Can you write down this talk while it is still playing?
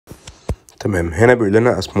تمام. هنا بيقول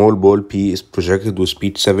لنا a small ball P is projected with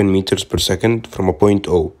speed 7 meters per second from a point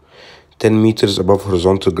O 10 meters above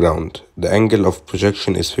horizontal ground. The angle of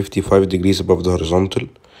projection is 55 degrees above the horizontal.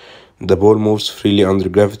 The ball moves freely under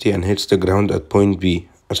gravity and hits the ground at point B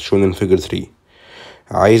as shown in figure 3.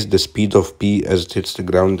 عايز the speed of P as it hits the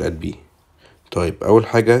ground at B. طيب أول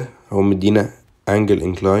حاجة هو مدينا angle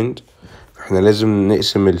inclined، احنا لازم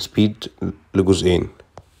نقسم السبيد لجزئين.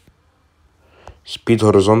 speed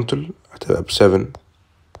horizontal هتبقى ب7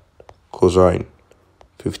 cosine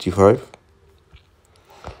 55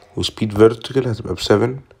 و speed vertical هتبقى ب7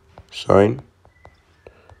 sin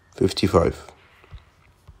 55.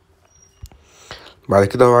 بعد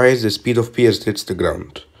كده هو عايز the speed of P as it hits the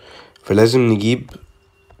ground، فلازم نجيب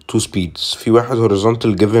two speeds. في واحد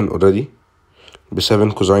horizontal given already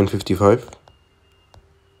ب7 cosine 55،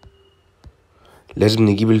 لازم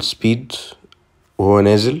نجيب السبيد وهو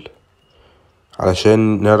نازل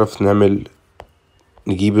علشان نعرف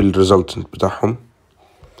نجيب الريزلتنت بتاعهم.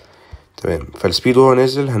 تمام. فالسبيد وهو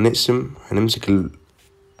نازل هنمسك ال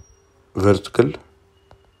vertical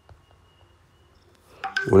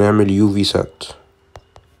ونعمل UV sat.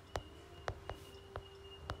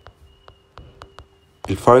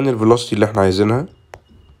 الفاينل velocity اللي احنا عايزينها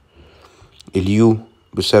اليو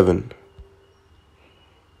ب7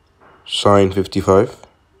 sin 55،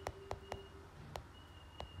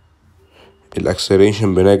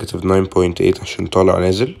 الاكسلريشن بنيجاتيف 9.8 عشان طالع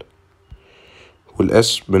نازل،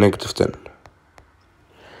 والاس بنيجاتيف 10.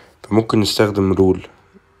 فممكن نستخدم رول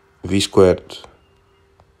v squared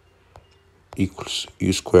equals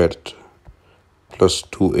u squared plus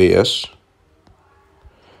 2as،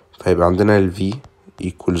 فهيبقى عندنا ال v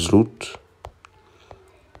equals root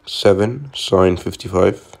 7 sin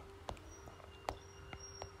 55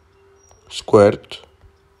 squared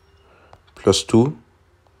plus 2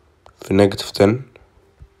 في negative 10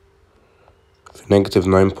 في negative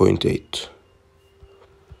 9.8.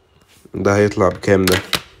 ده هيطلع بكام ده؟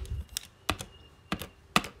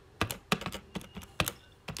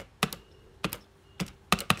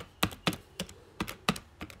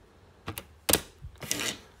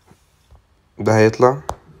 ده هيطلع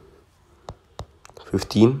 15.12876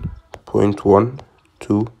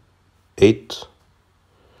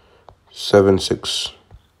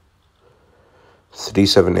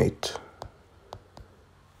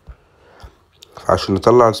 فعشان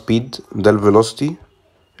نطلع السبيد ده الفيلوسيتي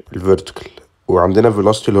الفيرتيكال، وعندنا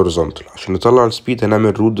فيلوسيتي الهوريزونتال. عشان نطلع السبيد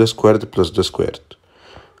هنعمل روت ده سكويرد بلس ده سكويرد،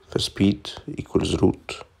 فسبيد equals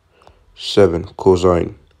روت 7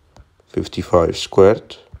 كوزين 55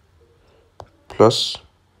 سكويرد بلس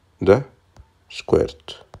ده سكويرد.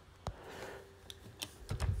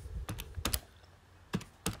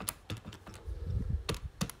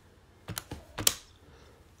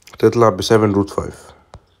 تطلع ب7 روت 5،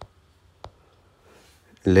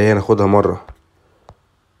 اللي هي ناخدها مرة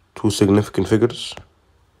 2 significant figures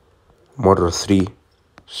مرة 3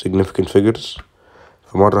 significant figures،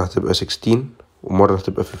 فمرة هتبقى 16 ومرة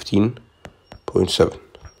هتبقى 15.7.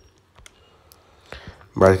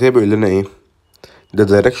 بعد كده بيقول لنا ايه the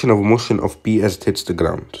direction of motion of P as it hits the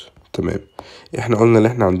ground. تمام. احنا قلنا اللي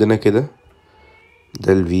احنا عندنا كده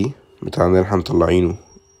ده ال V بتاعنا اللي احنا مطلعينه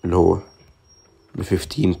اللي هو ب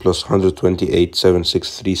 15 plus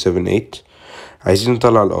 128.76378. عايزين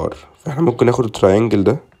نطلع ال R، فاحنا ممكن ناخد التراينجل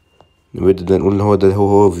ده نبدأ ده نقول ان هو ده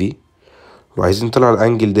هو V، وعايزين نطلع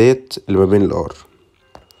الانجل ديت اللي ما بين ال R،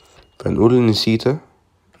 فنقول ان سيتا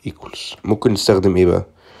equals ممكن نستخدم ايه بقى؟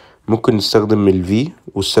 ممكن نستخدم ال V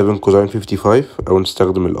وال 7 كوزين 55، او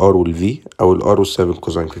نستخدم ال R وال V او ال R وال 7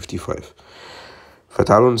 كوزين 55.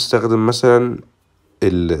 فتعالوا نستخدم مثلا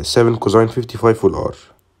ال 7 كوزين 55 وال R،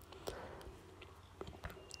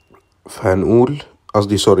 فهنقول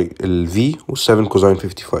قصدي سوري ال V وال 7 كوزين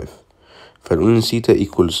 55، فنقول ان سيتا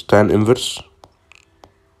equals tan inverse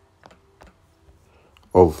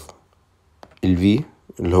of ال V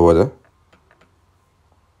اللي هو ده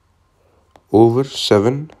over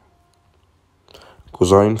 7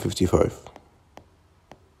 كوزين 55.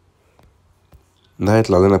 ده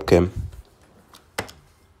هيطلع لنا بكام؟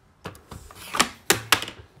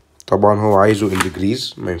 طبعا هو عايزه in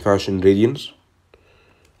degrees ما ينفعش in radians،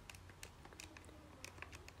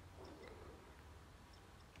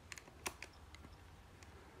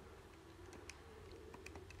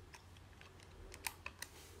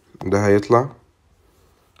 ده هيطلع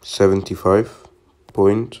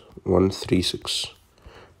 75.136.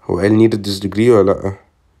 هو قال needed this degree ولا لأ؟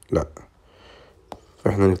 لأ،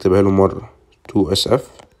 فاحنا نكتبها له مرة 2SF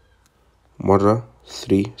مرة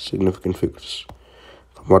 3 significant figures،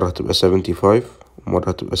 فمرة هتبقى 75 ومرة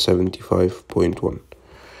هتبقى 75.1.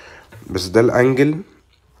 بس ده الانجل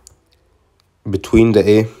between the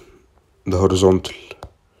ايه the horizontal،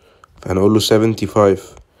 فهنقول له 75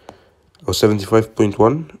 أو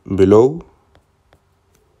 75.1 below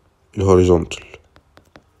الهوريزونتال.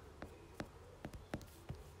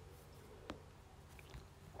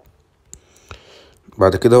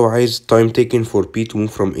 بعد كده هو عايز time taken for P to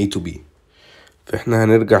move from A to B، فاحنا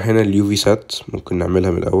هنرجع هنا ال UV sat، ممكن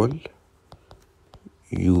نعملها من الأول.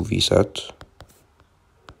 UV sat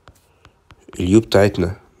ال U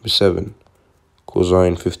بتاعتنا ب7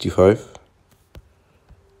 cosine 55،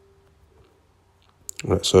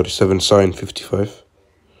 لا سوري 7 sin 55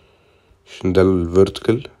 عشان ده ال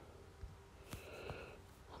vertical.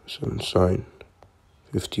 7 sin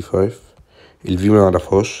 55 ال V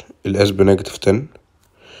منعرفهاش، ال S بنيجاتيف 10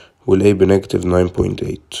 وال A بنيجاتيف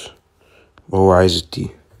 9.8 وهو عايز ال T،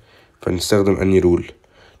 فنستخدم أنهي رول؟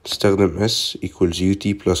 نستخدم S equals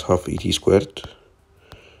UT plus half AT squared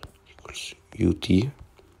equals UT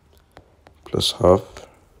plus half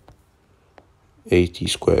AT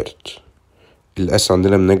squared. ال S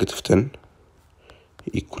عندنا بنيجاتيف 10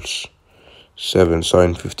 equals 7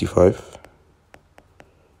 sin 55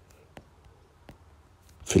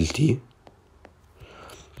 في ال T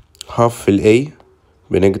half في ال A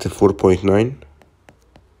بنيجاتيف 4.9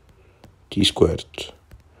 T squared.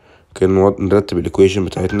 كان نرتب الإيكويشن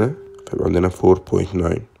بتاعتنا، فيبقى عندنا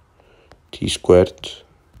 4.9 T squared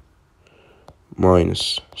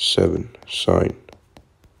minus 7 sin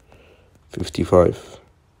 55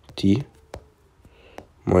 T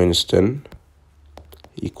minus 10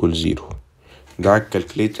 equal 0. ده على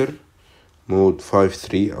الكالكليتر مود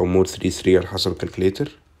 5.3 أو مود 3.3 على حسب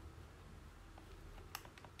الكالكليتر.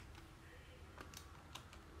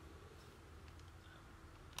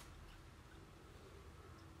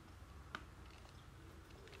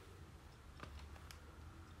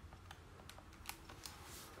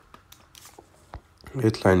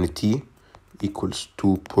 يطلع إن T equals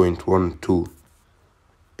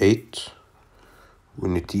 2.128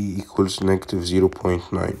 وإن T equals negative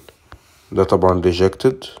 0.9. ده طبعا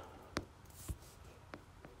rejected،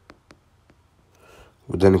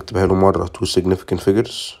 وده نكتبها له مرة two significant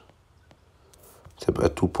figures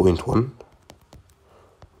تبقى 2.1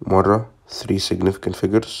 مرة 3 significant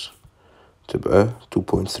figures تبقى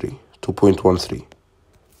 2.13.